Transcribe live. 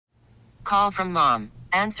Call from mom.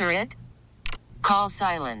 Answer it. Call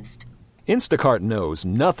silenced. Instacart knows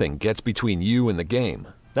nothing gets between you and the game.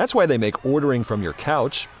 That's why they make ordering from your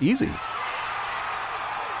couch easy.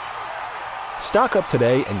 Stock up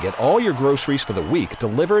today and get all your groceries for the week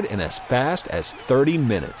delivered in as fast as 30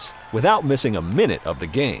 minutes without missing a minute of the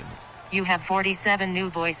game. You have 47 new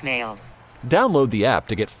voicemails. Download the app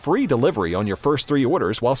to get free delivery on your first 3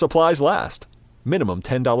 orders while supplies last. Minimum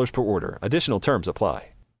 $10 per order. Additional terms apply.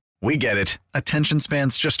 We get it. Attention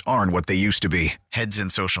spans just aren't what they used to be. Heads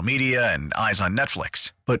in social media and eyes on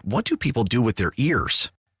Netflix. But what do people do with their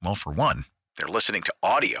ears? Well, for one, they're listening to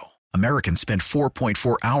audio. Americans spend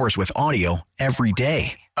 4.4 hours with audio every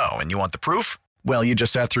day. Oh, and you want the proof? Well, you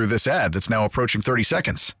just sat through this ad that's now approaching 30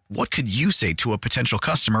 seconds. What could you say to a potential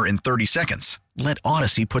customer in 30 seconds? Let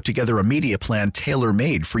Odyssey put together a media plan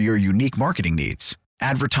tailor-made for your unique marketing needs.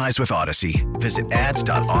 Advertise with Odyssey. Visit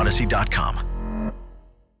ads.odyssey.com.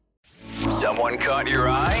 Someone caught your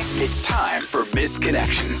eye? It's time for Missed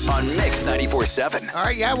Connections on Mix 94.7. All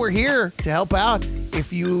right, yeah, we're here to help out.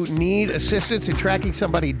 If you need assistance in tracking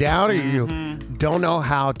somebody down or you don't know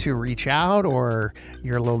how to reach out or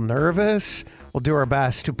you're a little nervous, we'll do our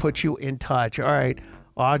best to put you in touch. All right,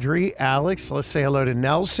 Audrey, Alex, let's say hello to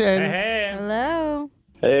Nelson. Hey. Hello.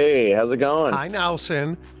 Hey, how's it going? Hi,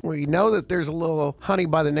 Nelson. We know that there's a little honey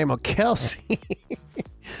by the name of Kelsey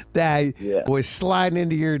that was sliding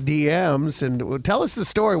into your DMs. And tell us the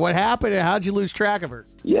story. What happened and how'd you lose track of her?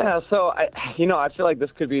 Yeah, so I feel like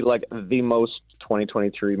this could be like the most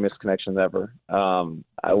 2023 misconnections ever.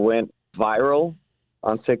 I went viral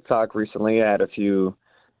on TikTok recently. I had a few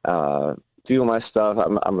of my stuff.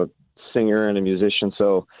 I'm a singer and a musician,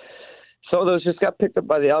 so some of those just got picked up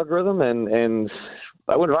by the algorithm, and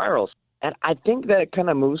I went viral. And I think that kind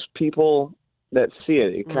of moves people that see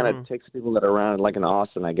it. It kind of takes people that are around, like in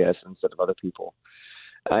Austin, I guess, instead of other people.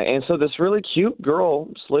 And so this really cute girl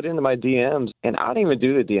slid into my DMs, and I don't even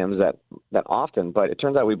do the DMs that often, but it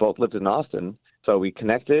turns out we both lived in Austin. So we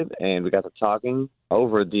connected, and we got to talking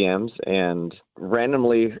over DMs, and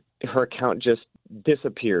randomly her account just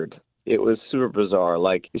disappeared. It was super bizarre.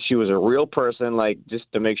 Like, she was a real person, like, just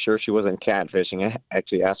to make sure she wasn't catfishing. I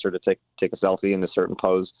actually asked her to take a selfie in a certain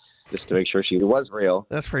pose just to make sure she was real.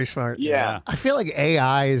 That's pretty smart. Yeah. I feel like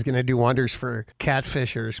AI is going to do wonders for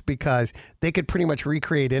catfishers because they could pretty much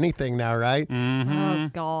recreate anything now, right? Mm-hmm. Oh,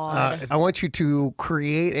 God. I want you to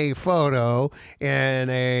create a photo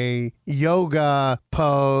in a yoga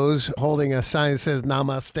pose holding a sign that says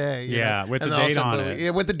namaste. Yeah, with the date on it.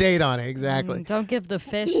 Yeah, with the date on it, exactly. Don't give the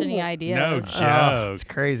fish any ideas. No joke. It's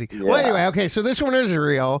crazy. Yeah. Well, anyway, okay, so this one is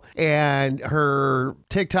real, and her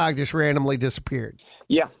TikTok just randomly disappeared.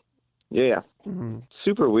 Yeah.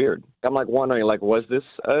 Super weird. I'm like wondering, like, was this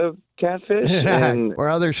a catfish? And Where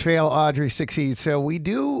others fail, Audrey succeeds. So we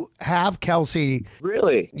do have Kelsey.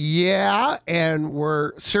 really? Yeah, and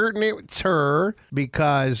we're certain it's her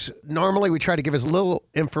because normally we try to give as little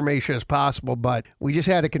information as possible, but we just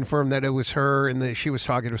had to confirm that it was her and that she was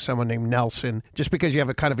talking to someone named Nelson. Just because you have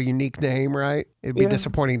a kind of a unique name, right? It'd be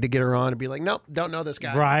disappointing to get her on and be like, nope, don't know this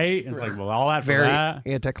guy. Right? It's like, well, all that for Very that.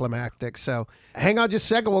 anticlimactic. So hang on just a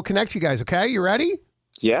second. We'll connect you guys, okay? You ready?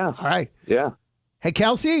 Yeah. All right. Yeah. Hey,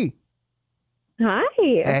 Kelsey. Hi.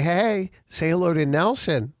 Hey. Say hello to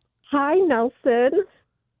Nelson. Hi, Nelson.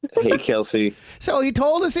 Hey, Kelsey. So he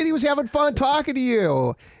told us that he was having fun talking to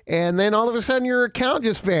you, and then all of a sudden your account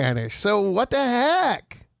just vanished. So what the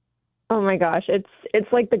heck? Oh my gosh,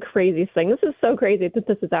 it's like the craziest thing. This is so crazy that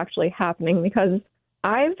this is actually happening because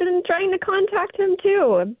I've been trying to contact him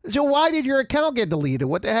too. So why did your account get deleted?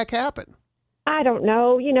 What the heck happened? I don't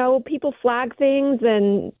know. You know, people flag things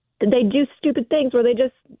and they do stupid things where they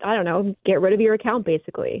just, I don't know, get rid of your account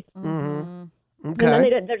basically. Mm-hmm. And then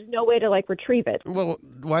Okay. there's no way to like retrieve it. Well,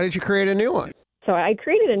 why did you create a new one? So I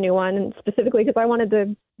created a new one specifically because I wanted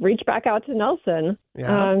to reach back out to Nelson.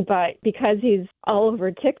 Yeah. But because he's all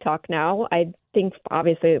over TikTok now, I think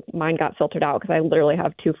obviously mine got filtered out because I literally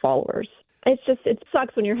have 2 followers. It's just, it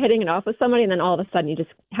sucks when you're hitting it off with somebody and then all of a sudden you just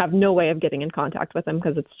have no way of getting in contact with them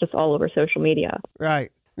because it's just all over social media.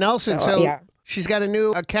 Right. Nelson, so yeah. she's got a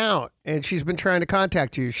new account, and she's been trying to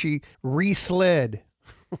contact you. She re-slid.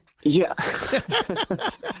 Yeah.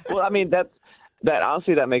 Well, I mean, that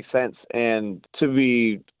honestly, that makes sense. And to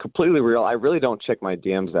be completely real, I really don't check my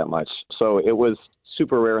DMs that much. So it was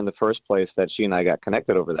super rare in the first place that she and I got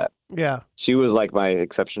connected over that. Yeah. She was like my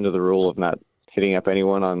exception to the rule of not hitting up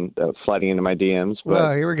anyone on sliding into my DMs. But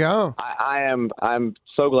Well, here we go. I'm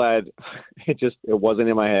so glad it wasn't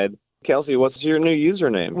in my head. Kelsey, what's your new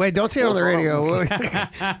username? Wait, don't say it on the radio.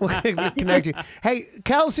 We'll connect you. Hey,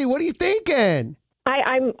 Kelsey, what are you thinking?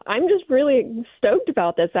 I'm just really stoked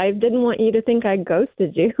about this. I didn't want you to think I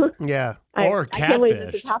ghosted you. Yeah. Or I can't believe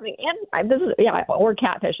this is catfished. happening. And or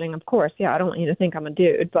catfishing, of course. Yeah, I don't want you to think I'm a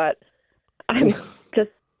dude, but I'm just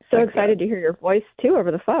so excited to hear your voice too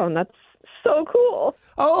over the phone. That's so cool.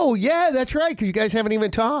 Oh, yeah, that's right, because you guys haven't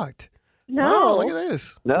even talked. No. Oh, look at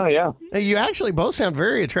this. No, yeah. Hey, you actually both sound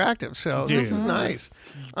very attractive, so this is nice.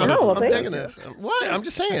 I'm thank digging this. What? I'm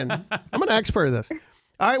just saying. I'm an expert at this.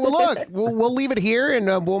 All right, well, look, we'll leave it here, and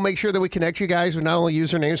we'll make sure that we connect you guys with not only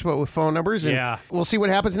usernames, but with phone numbers, and we'll see what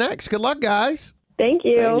happens next. Good luck, guys. Thank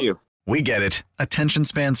you. Thank you. We get it. Attention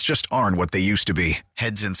spans just aren't what they used to be.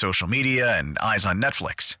 Heads in social media and eyes on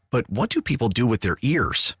Netflix. But what do people do with their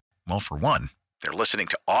ears? Well, for one, they're listening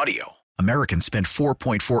to audio. Americans spend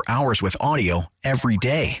 4.4 hours with audio every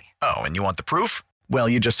day. Oh, and you want the proof? Well,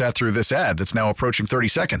 you just sat through this ad that's now approaching 30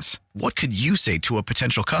 seconds. What could you say to a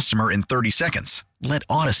potential customer in 30 seconds? Let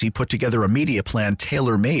Odyssey put together a media plan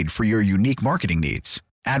tailor-made for your unique marketing needs.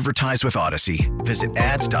 Advertise with Odyssey. Visit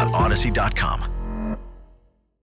ads.odyssey.com.